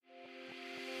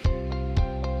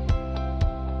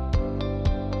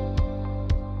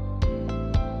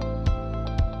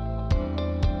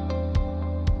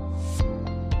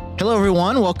Hello,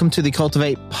 everyone. Welcome to the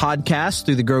Cultivate podcast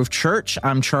through the Grove Church.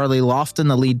 I'm Charlie Lofton,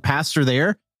 the lead pastor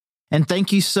there. And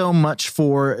thank you so much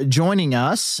for joining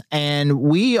us. And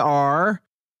we are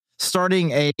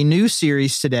starting a new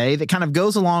series today that kind of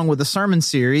goes along with a sermon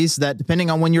series that,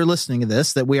 depending on when you're listening to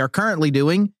this, that we are currently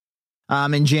doing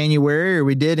in January, or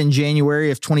we did in January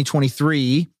of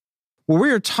 2023, where we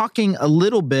are talking a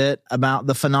little bit about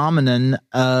the phenomenon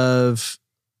of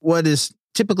what is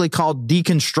typically called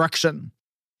deconstruction.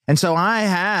 And so I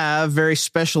have very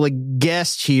special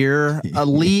guest here,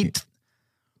 elite,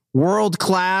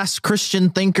 world-class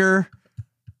Christian thinker.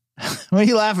 What are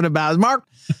you laughing about? Mark,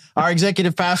 our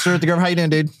executive pastor at the Grove. How you doing,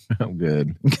 dude? I'm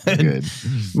good. Good.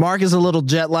 Mark is a little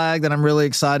jet lagged, and I'm really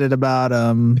excited about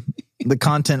the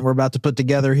content we're about to put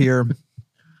together here.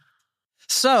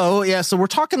 So we're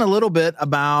talking a little bit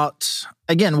about,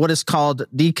 again, what is called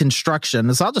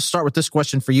deconstruction. So I'll just start with this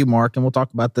question for you, Mark, and we'll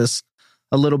talk about this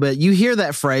a little bit. You hear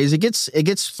that phrase, it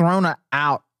gets thrown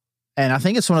out. And I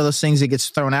think it's one of those things that gets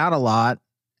thrown out a lot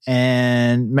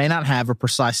and may not have a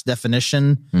precise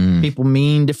definition. People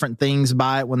mean different things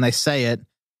by it when they say it.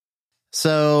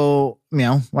 So,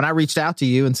 when I reached out to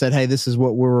you and said, hey, this is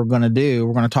what we're going to do,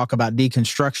 we're going to talk about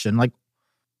deconstruction. Like,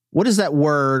 what is that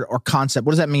word or concept?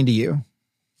 What does that mean to you?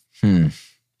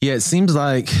 Yeah, it seems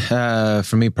like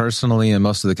for me personally, and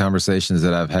most of the conversations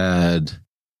that I've had,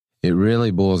 it really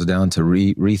boils down to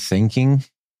rethinking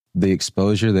the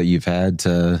exposure that you've had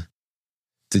to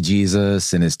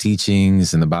Jesus and his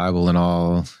teachings and the Bible and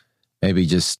all. Maybe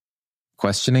just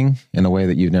questioning in a way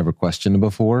that you've never questioned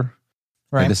before.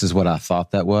 Right. And this is what I thought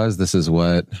that was. This is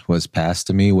what was passed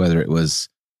to me, whether it was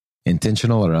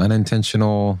intentional or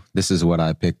unintentional. This is what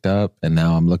I picked up, and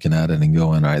now I'm looking at it and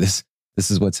going, all right, this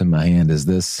is what's in my hand. Is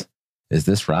this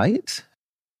right?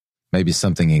 Maybe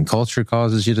something in culture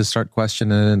causes you to start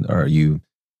questioning it, or you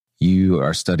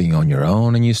are studying on your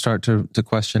own and you start to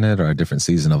question it, or a different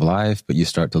season of life, but you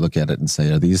start to look at it and say,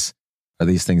 are these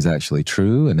things actually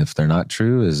true? And if they're not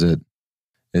true, is it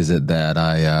that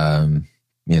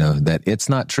that it's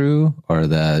not true, or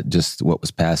that just what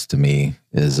was passed to me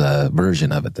is a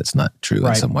version of it that's not true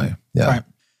in some way? Yeah. Right.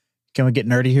 Can we get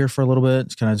nerdy here for a little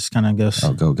bit? Can I just kind of go?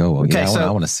 Oh, go. Okay, yeah,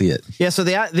 I want to see it. Yeah. So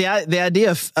the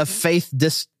idea of faith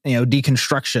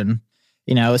deconstruction,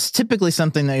 is typically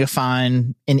something that you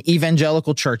find in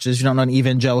evangelical churches. You don't know what an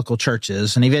evangelical church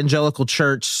is. An evangelical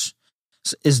church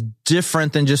is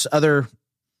different than just other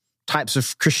types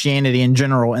of Christianity in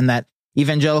general, in that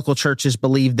evangelical churches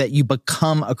believe that you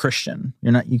become a Christian.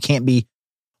 You can't be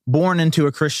born into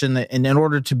a Christian. And in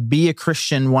order to be a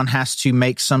Christian, one has to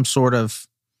make some sort of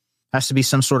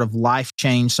life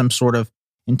change, some sort of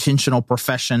intentional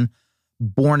profession,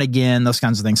 born again, those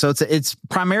kinds of things. So it's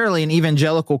primarily an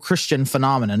evangelical Christian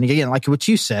phenomenon. Again, like what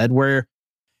you said, where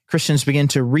Christians begin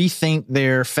to rethink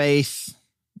their faith,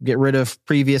 get rid of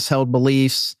previous held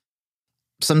beliefs,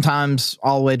 sometimes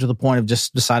all the way to the point of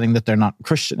just deciding that they're not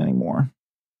Christian anymore.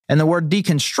 And the word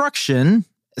deconstruction,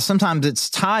 sometimes it's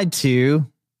tied to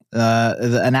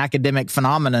an academic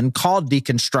phenomenon called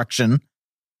deconstruction.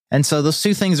 And so those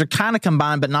two things are kind of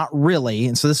combined, but not really.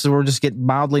 And so this is where we'll just get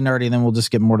mildly nerdy, and then we'll just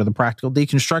get more to the practical.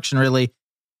 Deconstruction really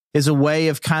is a way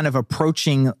of kind of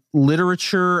approaching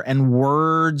literature and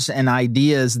words and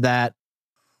ideas that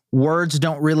words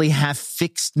don't really have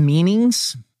fixed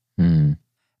meanings. And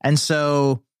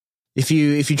so if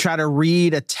you try to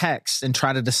read a text and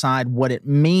try to decide what it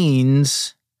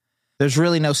means, there's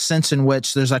really no sense in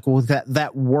which there's like, well,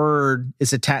 that word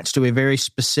is attached to a very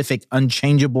specific,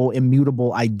 unchangeable,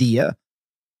 immutable idea.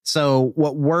 So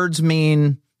what words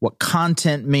mean, what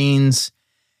content means,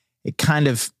 it kind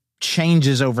of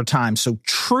changes over time. So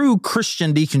true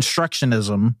Christian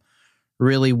deconstructionism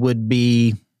really would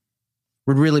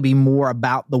really be more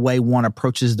about the way one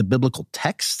approaches the biblical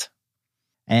text.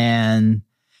 And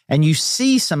you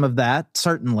see some of that,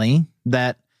 certainly,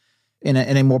 that in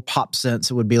a more pop sense,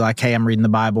 it would be like, hey, I'm reading the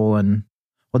Bible, and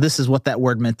well, this is what that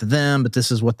word meant to them, but this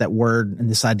is what that word and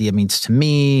this idea means to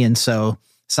me. And so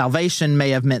salvation may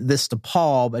have meant this to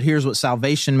Paul, but here's what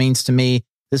salvation means to me.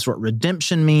 This is what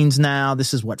redemption means now.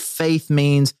 This is what faith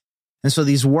means. And so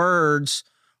these words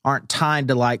aren't tied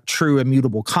to like true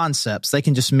immutable concepts. They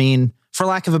can just mean, for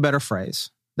lack of a better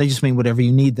phrase, they just mean whatever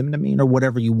you need them to mean or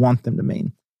whatever you want them to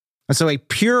mean. And so a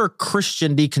pure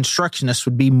Christian deconstructionist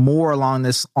would be more on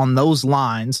those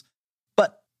lines.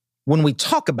 But when we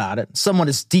talk about it, someone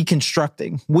is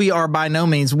deconstructing. We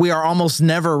are almost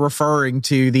never referring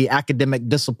to the academic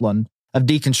discipline of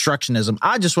deconstructionism.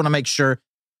 I just want to make sure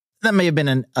that may have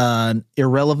been an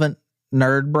irrelevant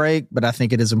nerd break, but I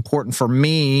think it is important for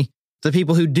me, the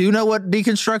people who do know what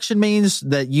deconstruction means,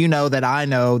 that you know, that I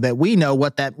know, that we know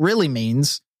what that really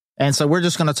means. And so we're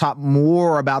just going to talk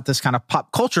more about this kind of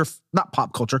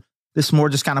this more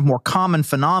just kind of more common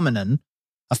phenomenon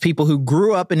of people who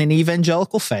grew up in an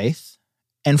evangelical faith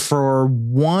and for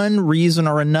one reason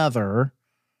or another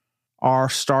are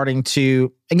starting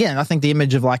to, again, I think the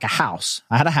image of like a house.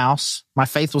 I had a house. My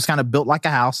faith was kind of built like a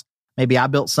house. Maybe I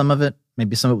built some of it.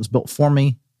 Maybe some of it was built for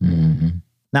me. Mm-hmm.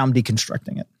 Now I'm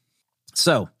deconstructing it.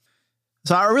 So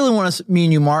I really want to, me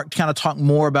and you, Mark, to kind of talk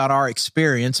more about our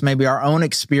experience, maybe our own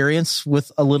experience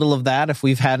with a little of that, if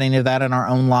we've had any of that in our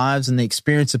own lives, and the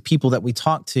experience of people that we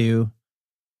talk to,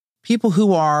 people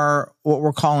who are what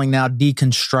we're calling now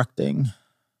deconstructing.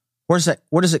 Where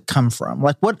does it come from?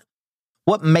 Like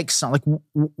what makes something,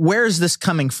 like where is this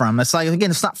coming from? It's like,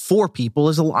 again, it's not for people.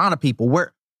 There's a lot of people.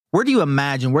 Where do you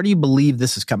imagine, where do you believe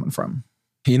this is coming from?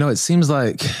 It seems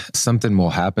like something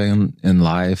will happen in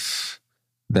life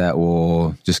that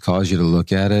will just cause you to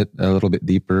look at it a little bit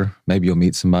deeper. Maybe you'll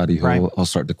meet somebody who'll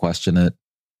start to question it.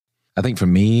 I think for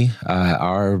me,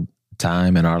 our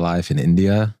time in our life in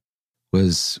India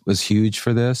was huge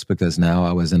for this, because now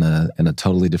I was in a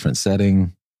totally different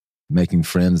setting, making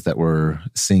friends that were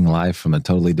seeing life from a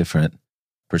totally different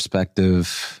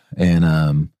perspective. And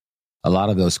a lot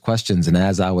of those questions, and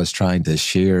as I was trying to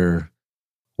share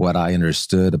what I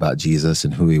understood about Jesus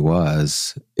and who he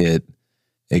was, it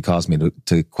caused me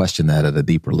to question that at a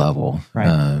deeper level.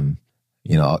 Right.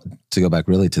 To go back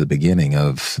really to the beginning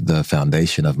of the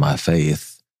foundation of my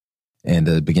faith and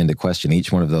to begin to question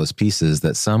each one of those pieces,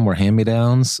 that some were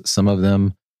hand-me-downs, some of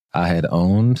them I had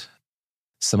owned,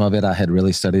 some of it I had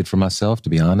really studied for myself, to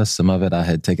be honest. Some of it I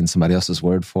had taken somebody else's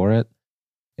word for it.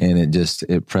 And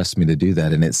it pressed me to do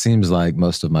that. And it seems like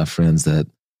most of my friends that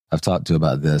I've talked to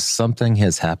about this, something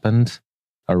has happened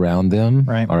around them,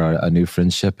 right, or a new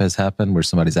friendship has happened where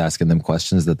somebody's asking them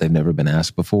questions that they've never been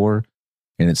asked before.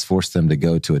 And it's forced them to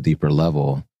go to a deeper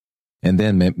level. And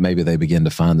then maybe they begin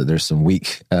to find that there's some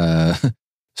weak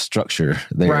structure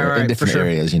there in different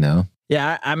areas,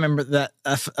 Yeah, I remember that.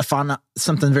 I found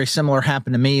something very similar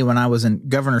happened to me when I was in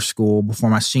governor school before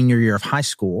my senior year of high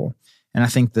school. And I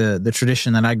think the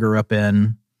tradition that I grew up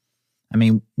in, I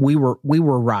mean, we were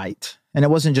right. And it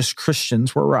wasn't just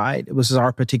Christians were right. It was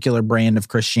our particular brand of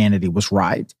Christianity was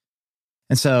right.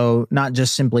 And so not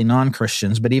just simply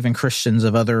non-Christians, but even Christians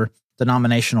of other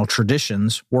denominational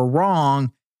traditions were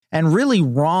wrong, and really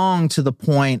wrong to the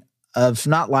point of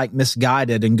not like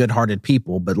misguided and good-hearted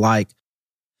people, but like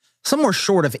somewhere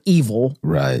short of evil.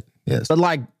 Right. Yes. But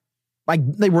like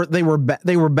they were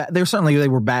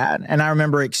bad. And I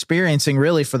remember experiencing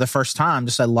really for the first time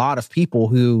just a lot of people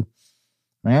who,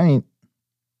 man,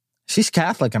 she's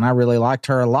Catholic and I really liked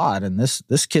her a lot. And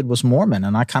this kid was Mormon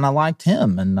and I kind of liked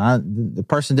him. And the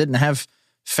person didn't have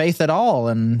faith at all.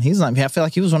 And he's like, I feel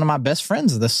like he was one of my best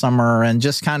friends this summer. And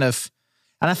just kind of,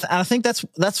 and I think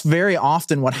that's very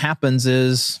often what happens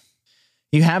is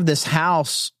you have this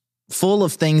house full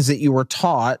of things that you were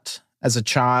taught as a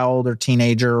child or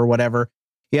teenager or whatever.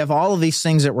 You have all of these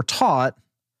things that were taught.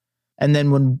 And then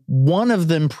when one of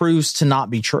them proves to not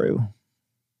be true,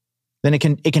 then it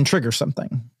can trigger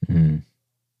something. Mm-hmm.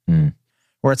 Mm-hmm.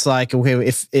 Where it's like,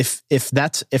 okay, if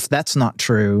that's not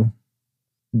true,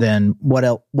 then what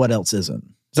else isn't?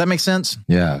 Does that make sense?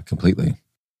 Yeah, completely.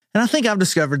 And I think I've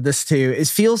discovered this too. It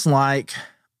feels like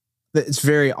that it's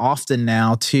very often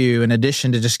now too, in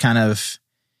addition to just kind of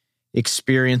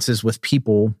experiences with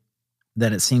people,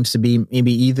 that it seems to be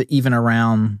maybe even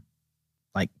around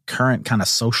like current kind of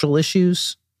social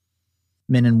issues,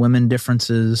 men and women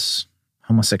differences,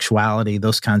 homosexuality,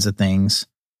 those kinds of things,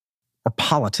 or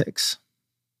politics,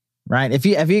 right? Have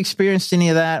you experienced any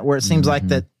of that where it seems like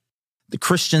that the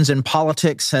Christians in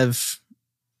politics has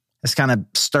kind of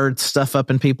stirred stuff up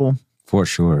in people? For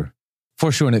sure.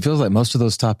 And it feels like most of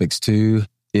those topics too,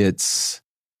 it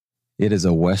is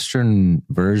a Western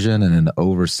version and an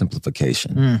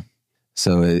oversimplification. Mm.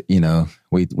 So,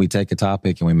 we take a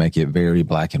topic and we make it very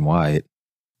black and white,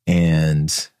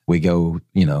 and we go,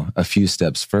 a few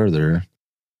steps further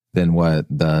than what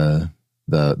the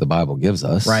Bible gives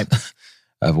us, right,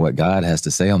 of what God has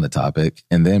to say on the topic.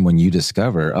 And then when you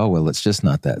discover, oh, well, it's just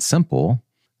not that simple.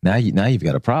 Now you've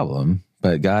got a problem,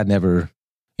 but God never,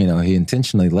 he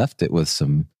intentionally left it with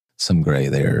some gray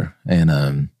there. And,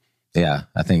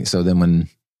 I think so. Then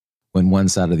when one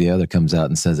side or the other comes out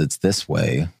and says it's this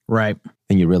way, right,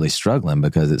 then you're really struggling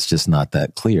because it's just not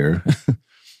that clear.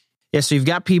 Yeah. So you've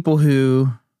got people who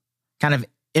kind of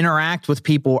interact with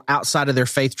people outside of their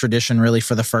faith tradition really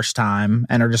for the first time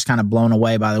and are just kind of blown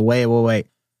away by the way, wait,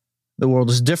 the world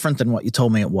is different than what you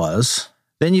told me it was.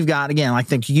 Then you've got, again, like I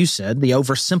think you said, the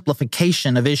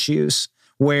oversimplification of issues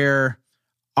where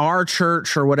our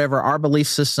church or whatever, our belief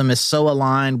system is so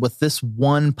aligned with this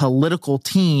one political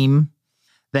team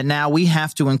that now we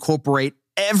have to incorporate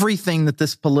everything that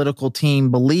this political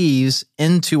team believes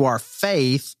into our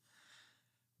faith,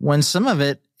 when some of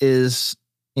it is,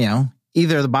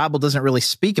 either the Bible doesn't really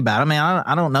speak about it. I mean,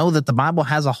 I don't know that the Bible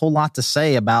has a whole lot to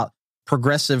say about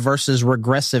progressive versus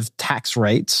regressive tax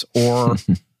rates or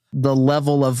the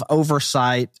level of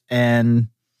oversight and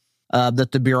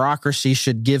that the bureaucracy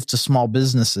should give to small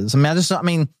businesses. I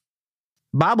mean,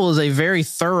 Bible is a very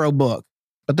thorough book,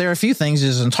 but there are a few things it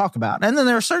doesn't talk about. And then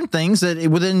there are certain things that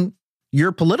within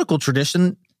your political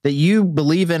tradition that you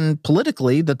believe in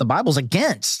politically that the Bible's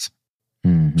against.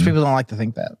 Mm-hmm. Which people don't like to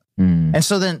think that. Mm. And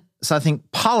so I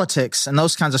think politics and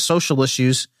those kinds of social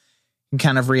issues can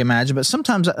kind of reimagine. But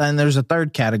sometimes, and there's a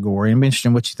third category, and I'm interested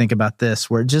in what you think about this,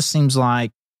 where it just seems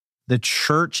like the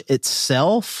church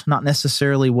itself, not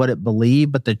necessarily what it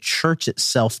believed, but the church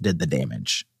itself did the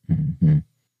damage. Mm-hmm.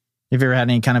 Have you ever had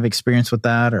any kind of experience with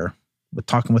that, or with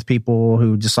talking with people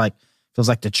who just like feels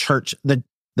like the church, the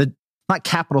not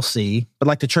capital C, but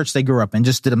like the church they grew up in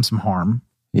just did them some harm?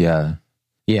 Yeah.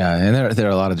 Yeah, and there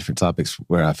are a lot of different topics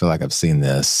where I feel like I've seen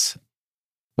this.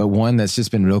 But one that's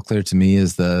just been real clear to me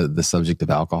is the subject of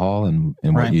alcohol and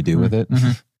what you do with it.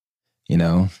 Mm-hmm.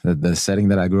 The setting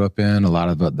that I grew up in, a lot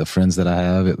of the friends that I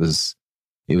have, it was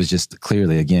just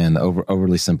clearly, again,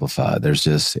 overly simplified. There's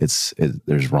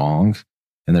there's wrong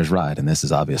and there's right, and this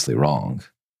is obviously wrong.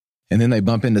 And then they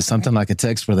bump into something like a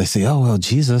text where they say, "Oh, well,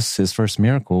 Jesus, his first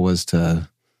miracle was to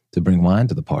bring wine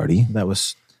to the party."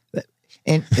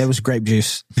 And that was grape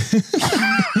juice.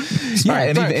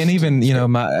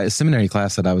 Even my seminary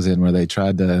class that I was in, where they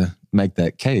tried to make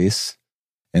that case,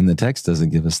 and the text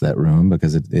doesn't give us that room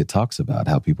because it talks about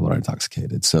how people are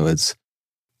intoxicated. So it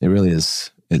really is.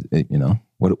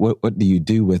 What do you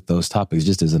do with those topics?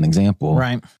 Just as an example,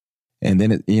 right? And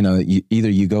then either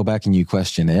you go back and you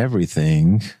question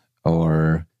everything,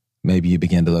 or maybe you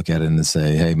begin to look at it and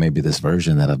say, "Hey, maybe this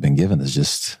version that I've been given is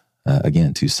just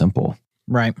again too simple."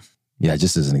 Right. Yeah,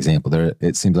 just as an example,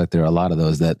 it seems like there are a lot of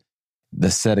those that the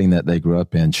setting that they grew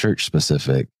up in, church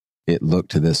specific, it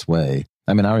looked to this way.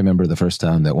 I mean, I remember the first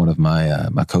time that one of my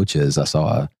coaches, I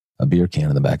saw a beer can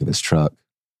in the back of his truck,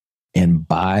 and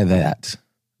by that,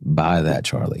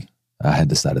 Charlie, I had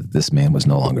decided that this man was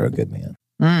no longer a good man.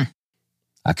 Mm.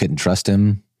 I couldn't trust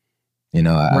him. I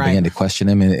began to question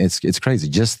him, and it's crazy.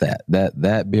 Just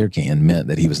that beer can meant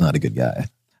that he was not a good guy.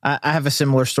 I have a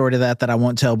similar story to that I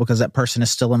won't tell because that person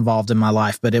is still involved in my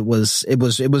life. But it was a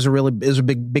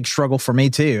big struggle for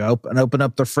me too. Open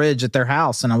up the fridge at their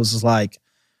house, and I was just like,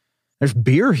 "There's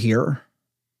beer here,"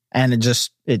 and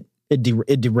it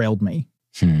derailed me.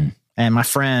 And my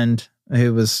friend,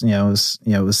 who was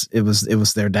it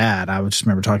was their dad. I just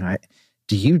remember talking like,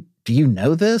 "Do you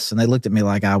know this?" And they looked at me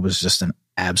like I was just an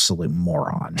absolute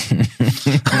moron.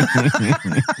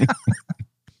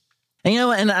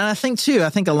 And I think too,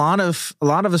 a lot of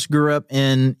us grew up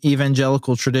in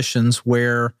evangelical traditions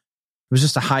where it was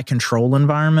just a high control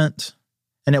environment.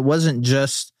 And it wasn't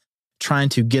just trying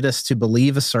to get us to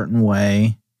believe a certain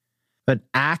way, but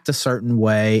act a certain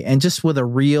way, and just with a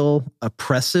real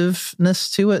oppressiveness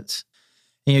to it.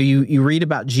 You read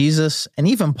about Jesus and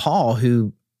even Paul,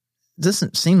 who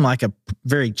doesn't seem like a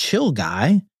very chill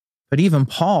guy, but even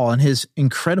Paul and his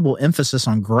incredible emphasis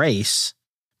on grace.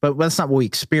 But that's not what we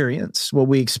experienced. What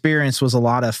we experienced was a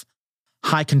lot of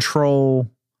high control,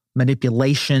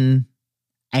 manipulation,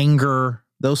 anger,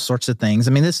 those sorts of things.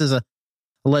 I mean, this is a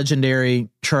legendary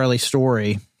Charlie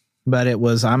story, but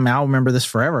I'll remember this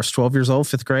forever. I was 12 years old,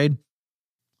 fifth grade.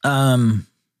 I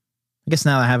guess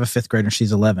now I have a fifth grader,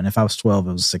 she's 11. If I was 12,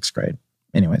 it was sixth grade.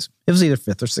 Anyways, it was either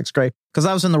fifth or sixth grade because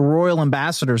I was in the Royal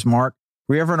Ambassadors, Mark.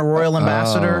 Were you ever in a Royal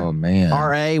Ambassador? Oh, man.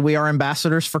 RA, we are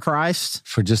ambassadors for Christ.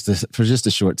 For just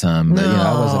a short time. But,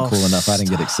 I wasn't cool enough. I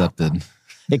didn't get accepted.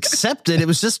 Accepted? It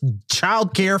was just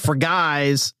childcare for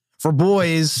guys, for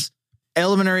boys,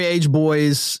 elementary age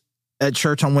boys at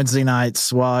church on Wednesday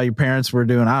nights while your parents were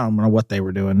doing, I don't know what they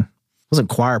were doing. It wasn't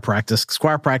choir practice.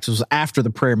 Choir practice was after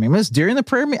the prayer meeting. It was during the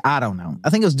prayer meeting? I don't know.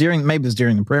 I think it was during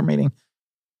the prayer meeting.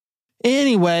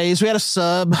 Anyways, we had a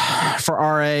sub for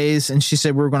RAs, and she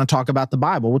said we were going to talk about the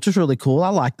Bible, which was really cool. I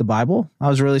like the Bible. I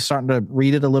was really starting to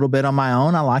read it a little bit on my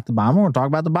own. I like the Bible. We're going to talk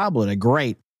about the Bible today.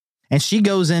 Great. And she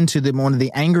goes into one of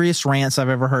the angriest rants I've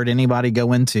ever heard anybody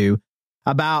go into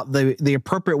about the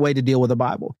appropriate way to deal with the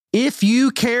Bible. If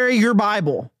you carry your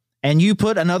Bible and you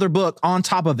put another book on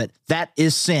top of it, that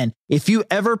is sin. If you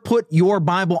ever put your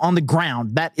Bible on the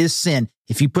ground, that is sin.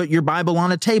 If you put your Bible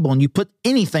on a table and you put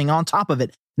anything on top of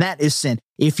it, that is sin.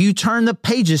 If you turn the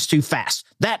pages too fast,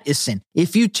 that is sin.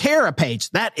 If you tear a page,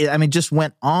 that is, just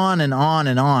went on and on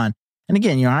and on. And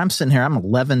again, I'm sitting here, I'm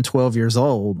 11, 12 years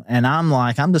old, and I'm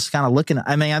just kind of looking at,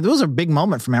 it was a big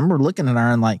moment for me. I remember looking at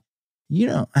her and like, you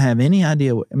don't have any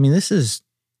idea this is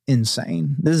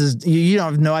insane. This is, you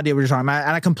don't have no idea what you're talking about.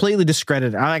 And I completely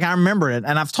discredited it. I remember it.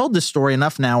 And I've told this story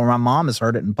enough now where my mom has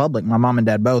heard it in public. My mom and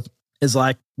dad both is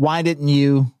like, why didn't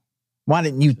you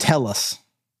tell us?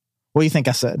 What do you think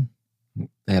I said?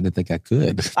 I didn't think I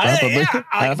could. Probably.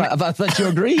 I thought you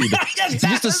agreed. You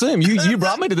just assume you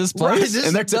brought me to this place,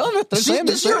 and they're telling me they're saying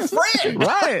this. Your friend,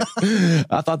 right?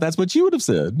 I thought that's what you would have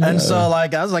said. And so, I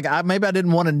was like, maybe I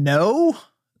didn't want to know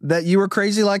that you were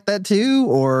crazy like that too,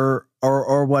 or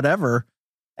whatever.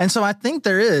 And so, I think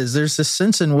there's this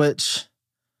sense in which,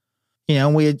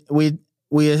 we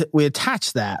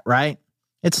attach that, right?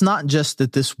 It's not just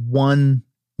that this one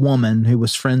woman who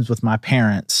was friends with my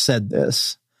parents said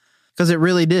this. Because it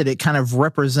really did. It kind of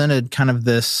represented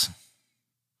the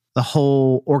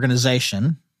whole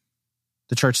organization,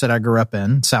 the church that I grew up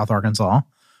in, South Arkansas,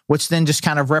 which then just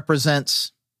kind of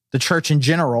represents the church in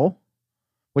general,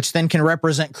 which then can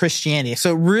represent Christianity.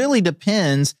 So it really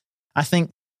depends, I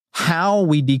think, how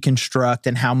we deconstruct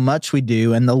and how much we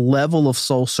do and the level of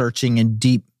soul searching and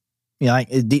deep,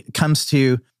 it comes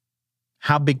to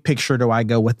how big picture do I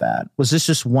go with that? Was this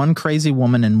just one crazy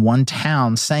woman in one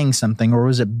town saying something, or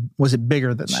was it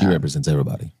bigger than that? She represents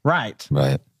everybody. Right.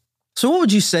 Right. So what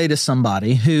would you say to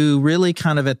somebody who really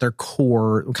kind of at their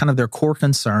core, kind of their core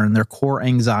concern, their core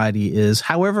anxiety is,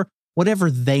 whatever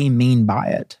they mean by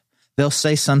it, they'll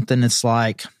say something that's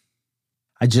like,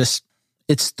 it's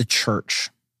the church.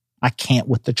 I can't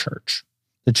with the church.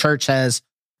 The church has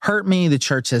hurt me. The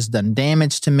church has done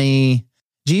damage to me.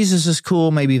 Jesus is cool.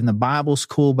 Maybe even the Bible's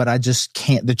cool, but I just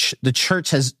can't. The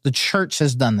church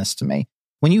has done this to me.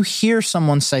 When you hear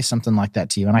someone say something like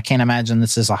that to you, and I can't imagine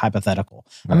this is a hypothetical.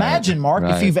 Right, imagine, Mark,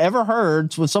 if you've ever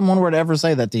heard when someone were to ever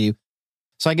say that to you.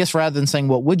 So I guess rather than saying,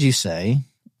 what would you say?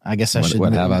 I guess I should.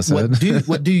 What have I said?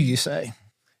 What do you say?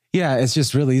 Yeah, it's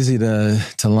just really easy to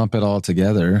lump it all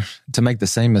together, to make the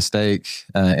same mistake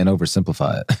and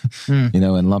oversimplify it,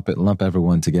 and lump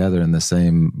everyone together in the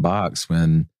same box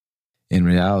when in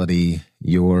reality,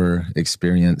 your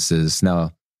experiences,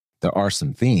 now there are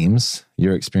some themes,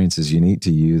 your experience is unique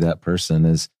to you, that person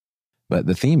is, but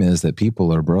the theme is that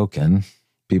people are broken.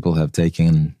 People have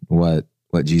taken what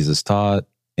Jesus taught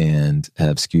and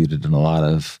have skewed it in a lot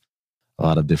of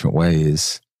different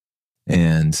ways.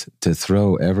 And to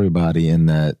throw everybody in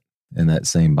that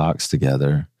same box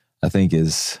together, I think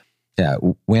is,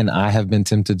 when I have been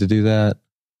tempted to do that,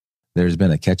 there's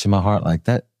been a catch in my heart like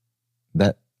that,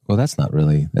 well, that's not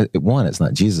really, one, it's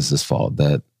not Jesus's fault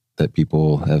that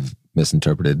people have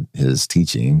misinterpreted his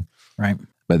teaching. Right.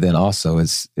 But then also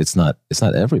it's not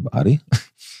everybody.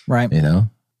 Right.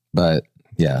 But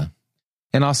yeah.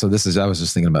 And also I was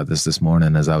just thinking about this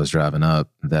morning as I was driving up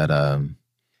that,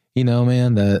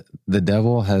 man, the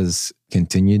devil has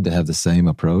continued to have the same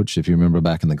approach. If you remember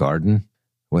back in the garden,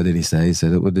 what did he say? He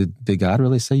said, did God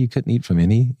really say you couldn't eat from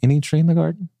any tree in the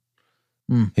garden?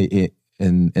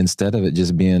 And instead of it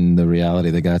just being the reality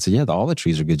that God said, all the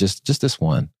trees are good, just this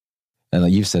one. And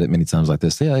like you've said it many times like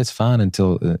this, it's fine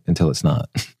until it's not.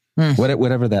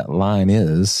 Whatever that line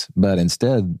is. But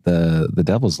instead, the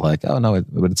devil's like, oh no,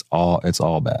 but it's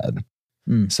all bad.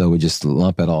 So we just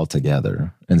lump it all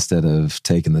together instead of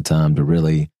taking the time to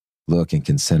really look and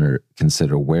consider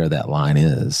where that line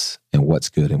is and what's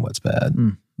good and what's bad.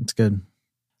 That's good.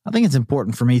 I think it's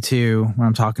important for me too, when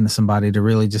I'm talking to somebody, to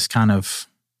really just kind of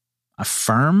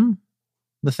affirm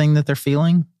the thing that they're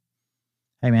feeling.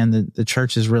 Hey man, the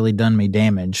church has really done me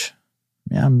damage.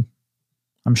 Yeah,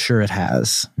 I'm sure it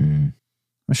has.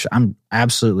 I'm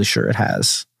absolutely sure it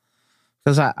has.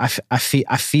 Because I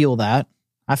feel that.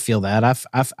 I feel that.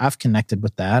 I've connected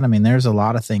with that. There's a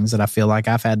lot of things that I feel like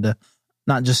I've had to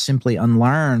not just simply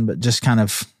unlearn, but just kind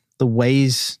of the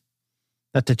ways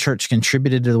that the church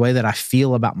contributed to the way that I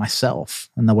feel about myself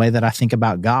and the way that I think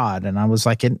about God. And I was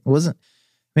like, it wasn't,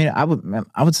 I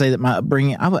would say that my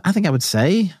upbringing, I think I would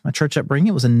say my church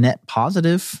upbringing was a net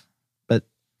positive, but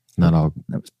not all.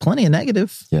 There was plenty of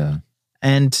negative. Yeah.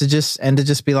 And to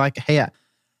just be like, hey,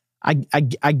 I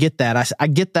get that. I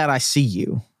get that. I see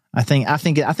you. I think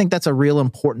that's a real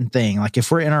important thing. Like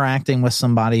if we're interacting with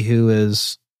somebody who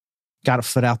is got a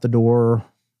foot out the door,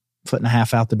 foot and a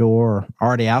half out the door, or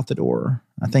already out the door,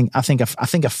 I think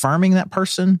affirming that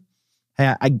person,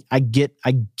 hey, I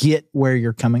get where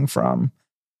you're coming from,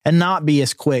 and not be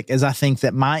as quick as I think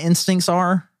that my instincts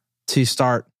are to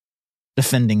start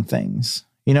defending things.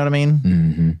 You know what I mean?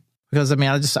 Mm-hmm. Because I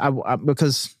mean,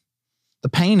 because the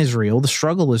pain is real, the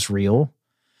struggle is real,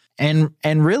 and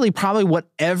really probably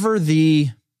whatever the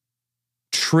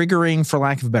triggering, for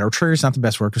lack of a better, trigger is not the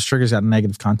best word because trigger's got a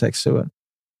negative context to it.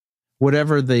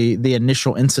 Whatever the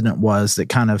initial incident was that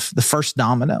kind of the first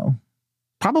domino,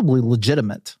 probably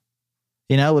legitimate,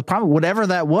 probably whatever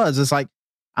that was. It's like,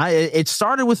 it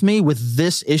started with me with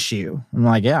this issue. I'm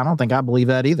like, yeah, I don't think I believe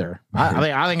that either.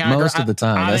 I think most of the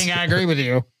time, I think I agree with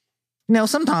you.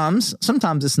 Sometimes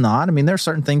it's not. I mean, there are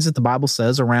certain things that the Bible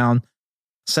says around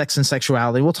sex and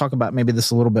sexuality. We'll talk about maybe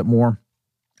this a little bit more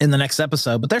in the next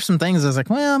episode, but there's some things that's like,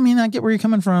 well, I mean, I get where you're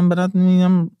coming from, but I think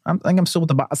I'm still with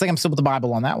the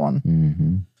Bible on that one.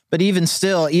 Mm-hmm. But even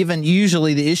still, even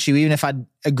usually the issue, even if I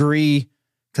agree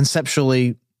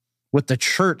conceptually with the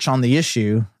church on the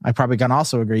issue, I probably can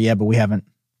also agree, yeah, but we haven't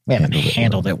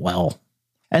handled it well.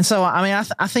 And so, I mean,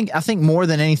 I think more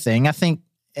than anything, I think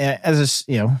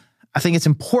I think it's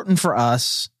important for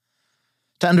us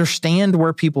to understand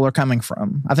where people are coming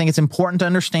from. I think it's important to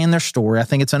understand their story. I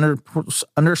think it's to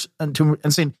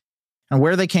understand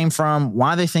where they came from,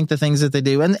 why they think the things that they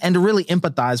do, and to really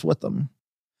empathize with them.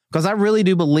 Because I really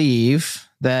do believe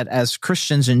that as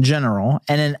Christians in general,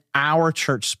 and in our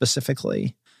church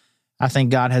specifically, I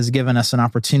think God has given us an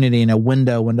opportunity and a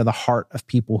window into the heart of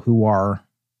people who are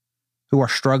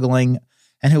struggling,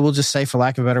 and who will just say, for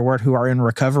lack of a better word, who are in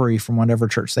recovery from whatever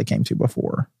church they came to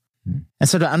before. And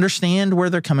so to understand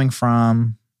where they're coming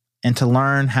from and to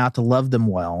learn how to love them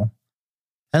well.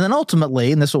 And then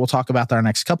ultimately, and this is what we'll talk about in our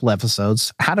next couple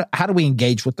episodes, how do we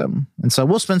engage with them? And so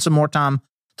we'll spend some more time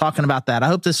talking about that. I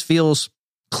hope this feels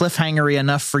cliffhangery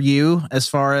enough for you as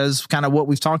far as kind of what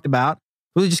we've talked about.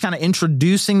 Really just kind of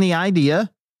introducing the idea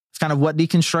of kind of what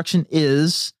deconstruction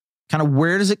is, kind of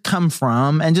where does it come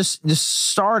from, and just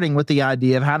starting with the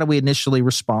idea of how do we initially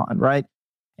respond, right?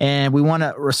 And we want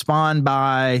to respond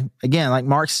by, again, like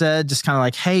Mark said, just kind of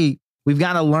like, hey, we've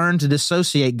got to learn to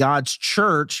dissociate God's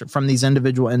church from these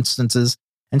individual instances,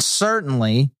 and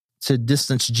certainly to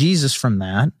distance Jesus from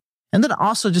that. And then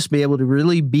also just be able to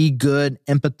really be good,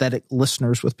 empathetic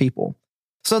listeners with people.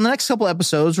 So in the next couple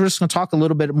episodes, we're just going to talk a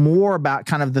little bit more about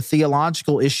kind of the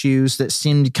theological issues that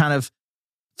seem to kind of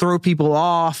throw people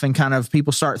off, and kind of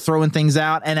people start throwing things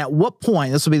out. And at what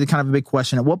point, this will be the kind of a big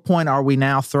question, at what point are we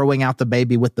now throwing out the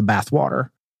baby with the bathwater?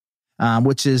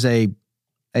 Which is a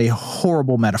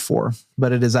horrible metaphor,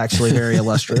 but it is actually very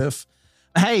illustrative.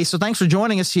 Hey, so thanks for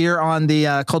joining us here on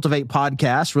the Cultivate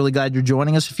podcast. Really glad you're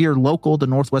joining us. If you're local to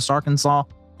Northwest Arkansas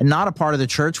and not a part of the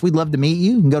church, we'd love to meet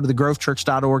you. You can go to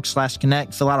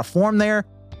thegrovechurch.org/connect, fill out a form there.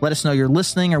 Let us know you're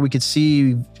listening, or we could see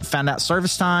you found out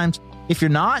service times. If you're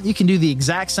not, you can do the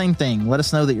exact same thing. Let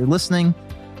us know that you're listening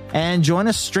and join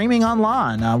us streaming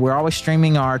online. We're always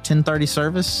streaming our 10:30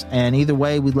 service. And either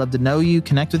way, we'd love to know you,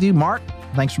 connect with you. Mark,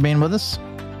 thanks for being with us.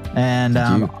 And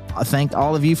I thank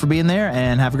all of you for being there,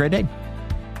 and have a great day.